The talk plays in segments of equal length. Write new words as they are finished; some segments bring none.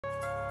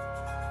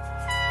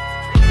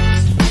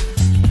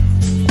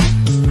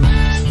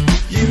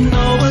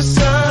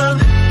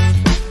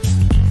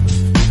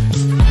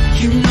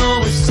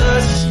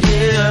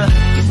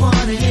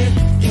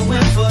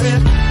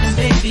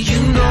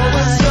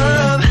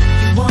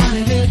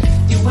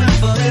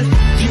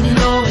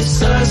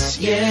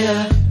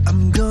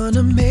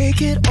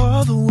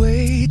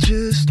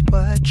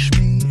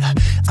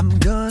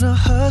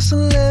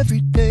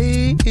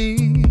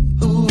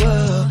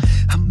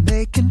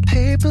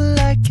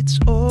it's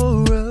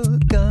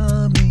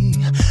origami.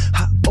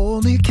 I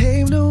only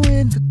came to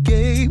win the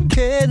game,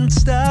 can't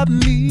stop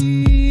me.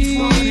 You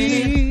wanted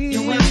it,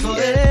 you went for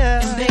it,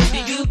 and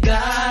baby you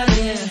got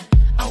it.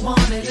 I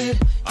wanted it,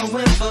 I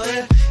went for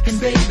it, and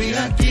baby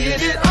I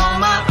did it on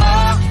my own.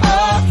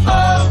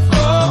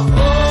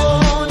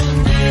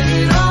 Did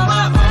it on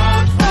my own.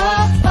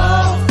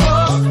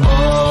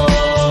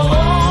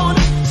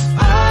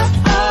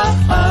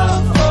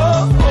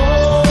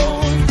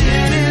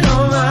 Did it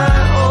on my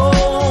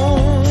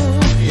own,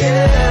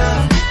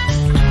 yeah.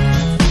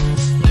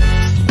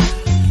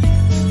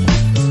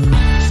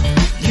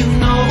 You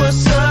know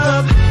what's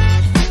up.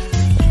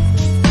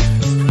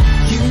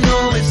 You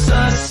know it's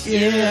us,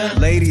 yeah.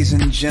 Ladies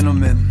and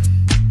gentlemen,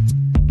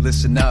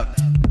 listen up.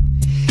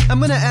 I'm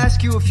gonna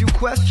ask you a few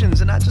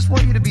questions, and I just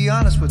want you to be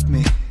honest with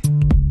me.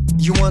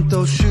 You want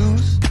those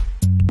shoes?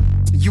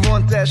 You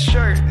want that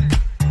shirt?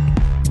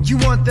 You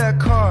want that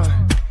car?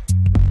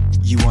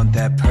 You want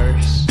that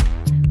purse?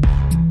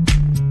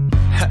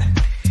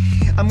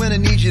 I'm gonna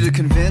need you to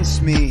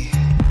convince me.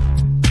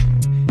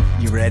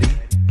 You ready?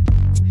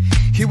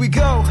 Here we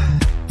go.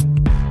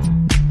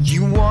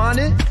 You want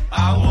it?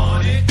 I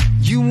want it,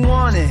 You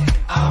want it?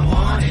 I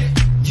want it,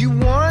 You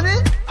want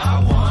it? I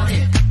want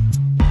it,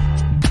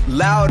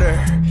 Louder.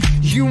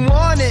 You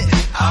want it?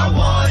 I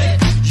want it,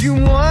 You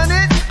want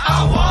it?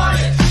 I want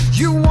it,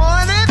 You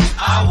want it?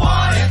 I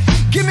want it.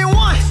 Give me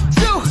 1,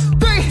 2,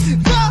 3,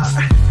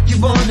 4. You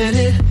wanted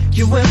it,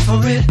 you went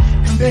for it,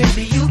 and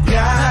baby you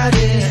got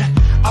it.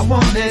 I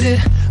wanted it,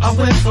 I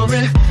went for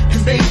it,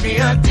 and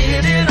baby I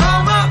did it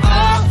on my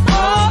own.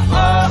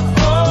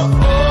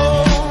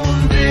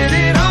 Did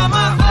it on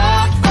my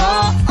own.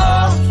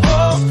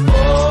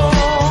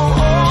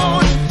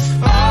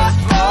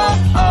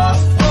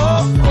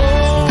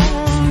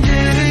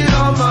 Did it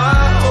on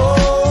my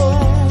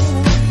own,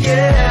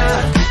 yeah.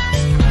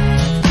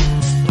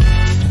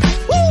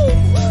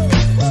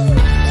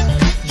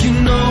 You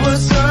know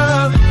what's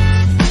up.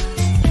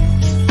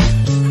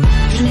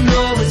 You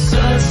know it's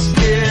us,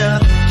 yeah.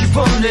 You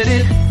wanted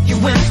it, you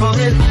went for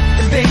it,